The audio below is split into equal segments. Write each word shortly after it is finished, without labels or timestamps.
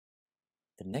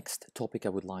The next topic I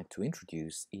would like to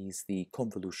introduce is the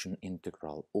convolution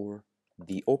integral, or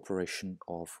the operation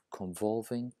of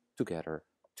convolving together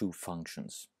two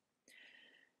functions.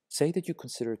 Say that you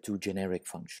consider two generic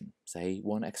functions, say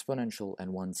one exponential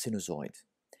and one sinusoid.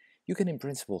 You can in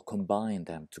principle combine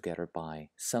them together by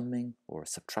summing or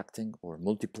subtracting or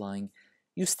multiplying.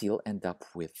 You still end up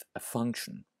with a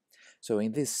function. So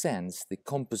in this sense, the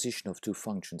composition of two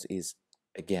functions is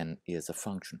a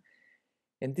function.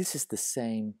 And this is the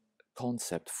same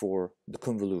concept for the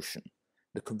convolution.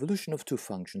 The convolution of two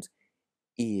functions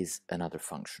is another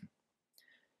function.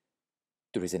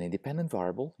 There is an independent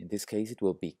variable. In this case, it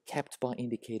will be kept by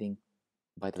indicating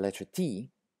by the letter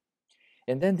t,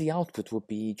 and then the output will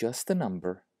be just a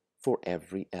number for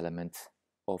every element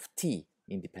of t,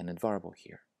 independent variable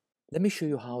here. Let me show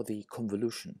you how the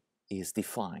convolution is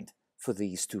defined for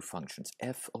these two functions,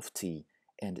 f of t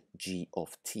and g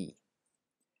of t.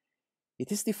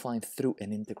 It is defined through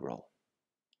an integral,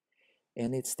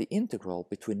 and it's the integral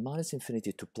between minus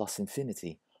infinity to plus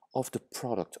infinity of the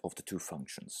product of the two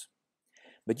functions.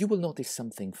 But you will notice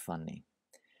something funny.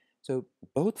 So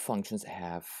both functions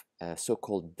have a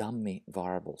so-called dummy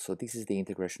variable. So this is the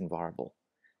integration variable.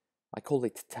 I call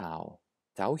it tau.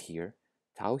 Tau here,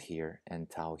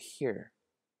 and tau here.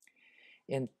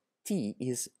 And t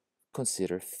is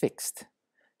considered fixed.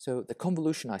 So the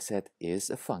convolution, I said, is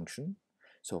a function.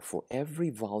 So for every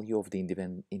value of the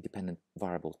independent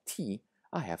variable t,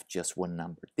 I have just one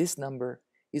number. This number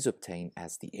is obtained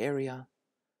as the area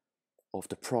of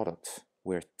the product,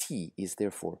 where t is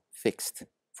therefore fixed.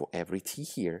 For every t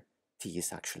here, t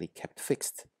is actually kept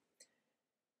fixed.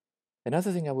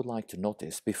 Another thing I would like to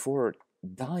notice before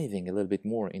diving a little bit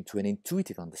more into an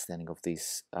intuitive understanding of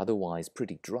this otherwise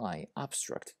pretty dry,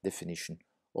 abstract definition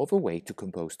of a way to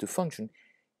compose two functions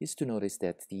is to notice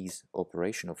that this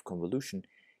operation of convolution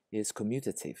is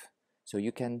commutative. So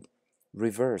you can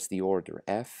reverse the order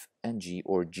f and g,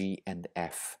 or g and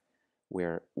f,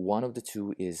 where one of the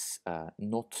two is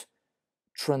not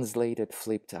translated,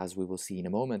 flipped, as we will see in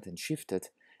a moment, and shifted,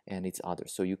 and it's other.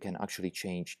 So you can actually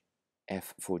change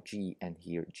f for g and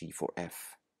here g for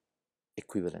f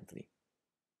equivalently.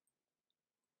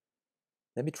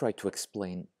 Let me try to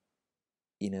explain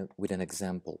with an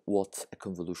example what a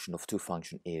convolution of two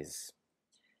functions is.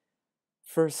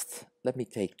 First, let me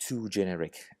take two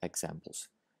generic examples.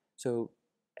 So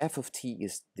f of t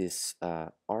is this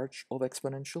arch of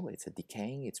exponential. It's a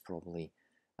decaying, it's probably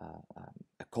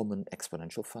a common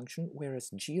exponential function, whereas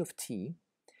g of t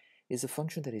is a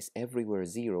function that is everywhere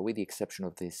zero, with the exception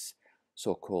of this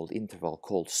so-called interval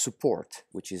called support,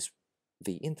 which is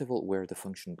the interval where the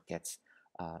function gets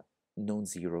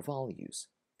non-zero values.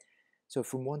 So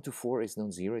from 1 to 4 is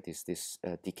non-zero. It is this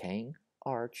decaying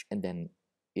arch, and then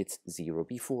it's 0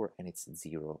 before and it's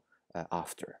 0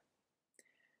 after.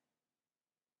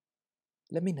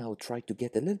 Let me now try to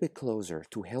get a little bit closer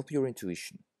to help your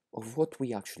intuition of what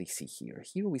we actually see here.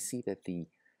 Here we see that the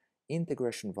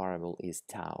integration variable is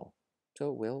tau.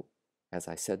 So, well, as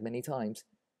I said many times,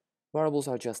 variables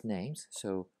are just names.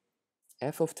 So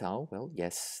f of tau, well,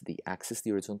 yes, the axis,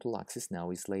 the horizontal axis,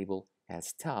 now is labeled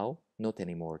as tau, not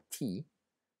anymore t,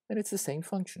 and it's the same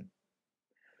function.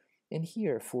 And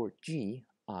here for g,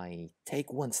 I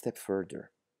take one step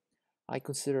further. I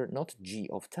consider not g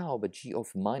of tau, but g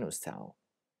of minus tau.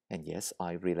 And yes,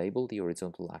 I relabel the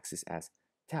horizontal axis as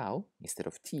tau instead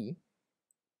of t,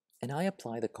 and I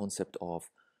apply the concept of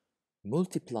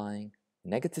multiplying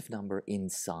negative number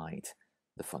inside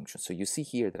the function. So you see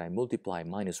here that I multiply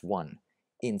minus 1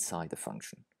 inside the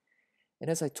function. And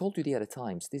as I told you the other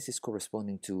times, this is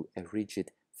corresponding to a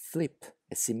rigid flip,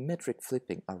 a symmetric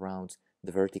flipping around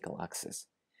the vertical axis.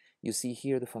 You see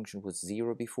here the function was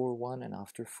 0 before 1, and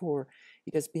after 4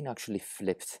 it has been actually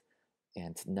flipped,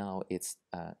 and now it's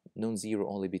non-zero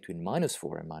only between minus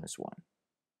 4 and minus 1.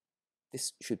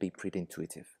 This should be pretty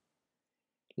intuitive.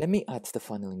 Let me add the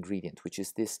final ingredient, which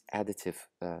is this additive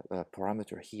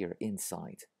parameter here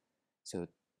inside. So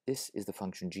this is the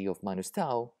function g of minus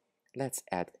tau. Let's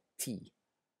add t.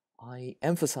 I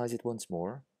emphasize it once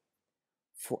more.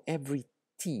 For every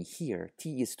t here,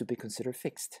 t is to be considered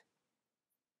fixed.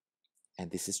 And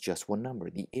this is just one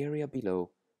number, the area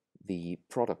below the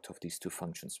product of these two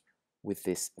functions, with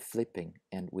this flipping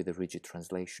and with a rigid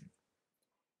translation.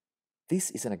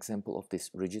 This is an example of this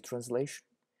rigid translation,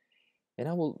 and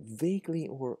I will vaguely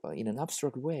or in an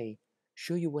abstract way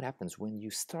show you what happens when you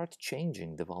start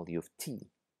changing the value of t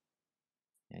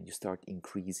and you start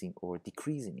increasing or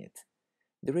decreasing it.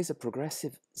 There is a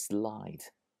progressive slide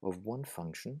of one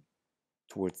function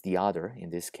towards the other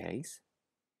in this case,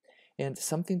 and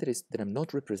something that I'm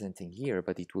not representing here,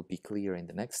 but it will be clear in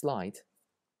the next slide,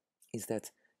 is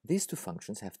that these two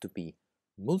functions have to be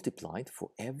multiplied for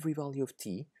every value of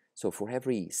t. So for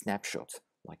every snapshot,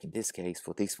 like in this case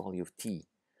for this value of t,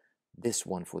 this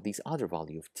one for this other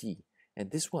value of t,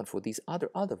 and this one for this other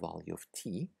value of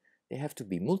t, they have to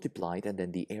be multiplied, and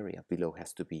then the area below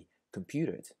has to be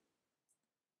computed.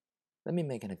 Let me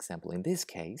make an example. In this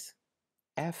case,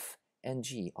 f and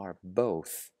g are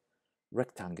both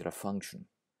rectangular function.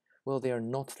 Well, they are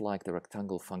not like the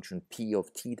rectangle function p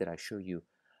of t that I showed you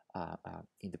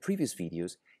in the previous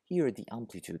videos. Here the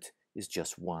amplitude is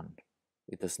just 1.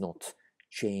 It does not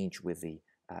change with the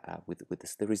with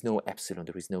this. There is no epsilon,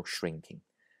 there is no shrinking.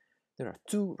 There are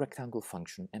two rectangle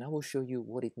functions, and I will show you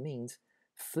what it means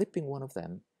flipping one of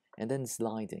them and then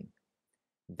sliding,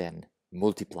 then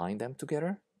multiplying them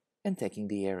together and taking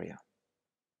the area.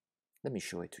 Let me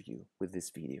show it to you with this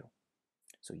video.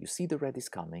 So you see the red is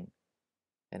coming,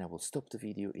 and I will stop the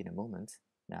video in a moment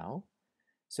now.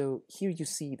 So here you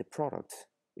see the product.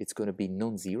 It's going to be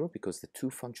non-zero because the two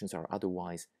functions are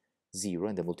otherwise 0,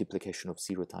 and the multiplication of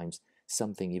 0 times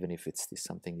something, even if it's this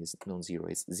something is non-zero,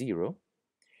 is 0.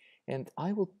 And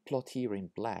I will plot here in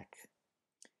black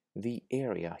the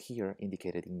area here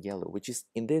indicated in yellow, which is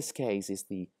in this case is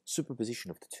the superposition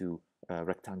of the two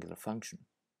rectangular functions.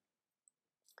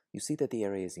 You see that the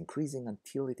area is increasing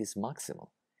until it is maximal,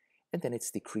 and then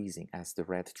it's decreasing as the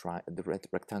red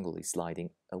rectangle is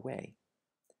sliding away.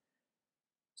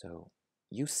 So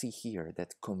you see here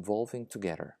that convolving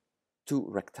together two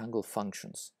rectangle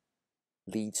functions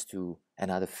leads to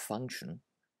another function,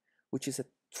 which is a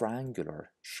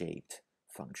triangular shaped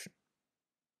function.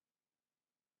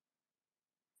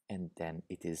 And then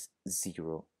it is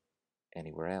 0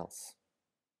 anywhere else.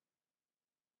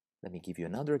 Let me give you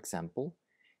another example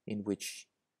in which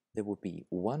there will be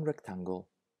one rectangle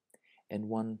and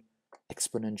one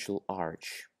exponential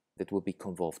arch that will be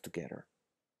convolved together.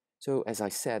 So as I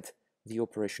said, the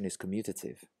operation is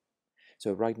commutative.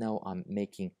 So right now I'm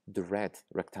making the red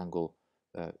rectangle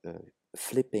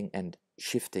flipping and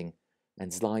shifting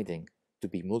and sliding to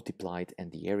be multiplied,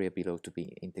 and the area below to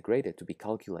be integrated, to be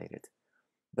calculated.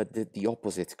 But the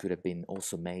opposite could have been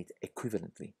also made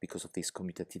equivalently because of this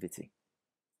commutativity.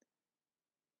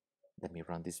 Let me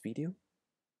run this video.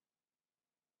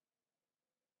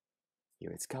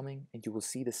 Here it's coming, and you will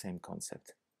see the same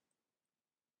concept.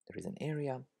 There is an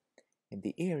area, and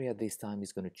the area this time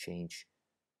is going to change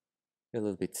a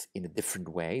little bit in a different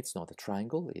way. It's not a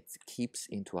triangle. It keeps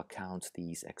into account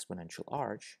these exponential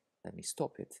arch. Let me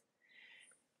stop it.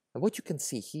 And what you can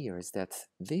see here is that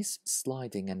this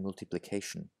sliding and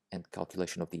multiplication and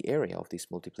calculation of the area of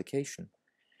this multiplication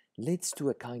leads to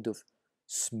a kind of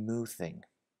smoothing.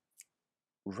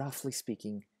 Roughly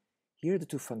speaking, here the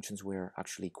two functions were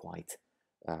actually quite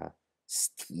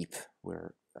steep,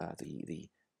 where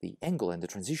the angle and the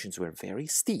transitions were very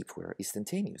steep, were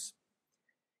instantaneous.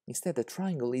 Instead, the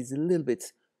triangle is a little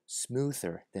bit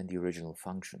smoother than the original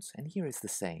functions, and here it's the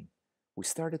same. We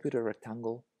started with a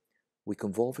rectangle, we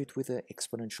convolve it with an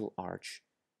exponential arch,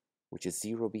 which is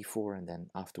 0 before, and then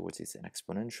afterwards it's an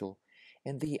exponential,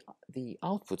 and the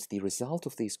output, the result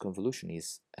of this convolution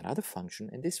is another function,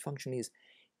 and this function is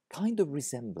kind of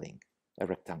resembling a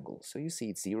rectangle. So you see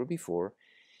it's 0 before,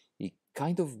 it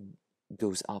kind of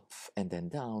goes up and then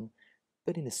down,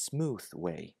 but in a smooth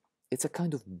way. It's a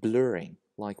kind of blurring,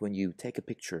 like when you take a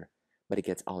picture, but it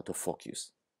gets out of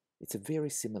focus. It's a very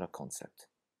similar concept.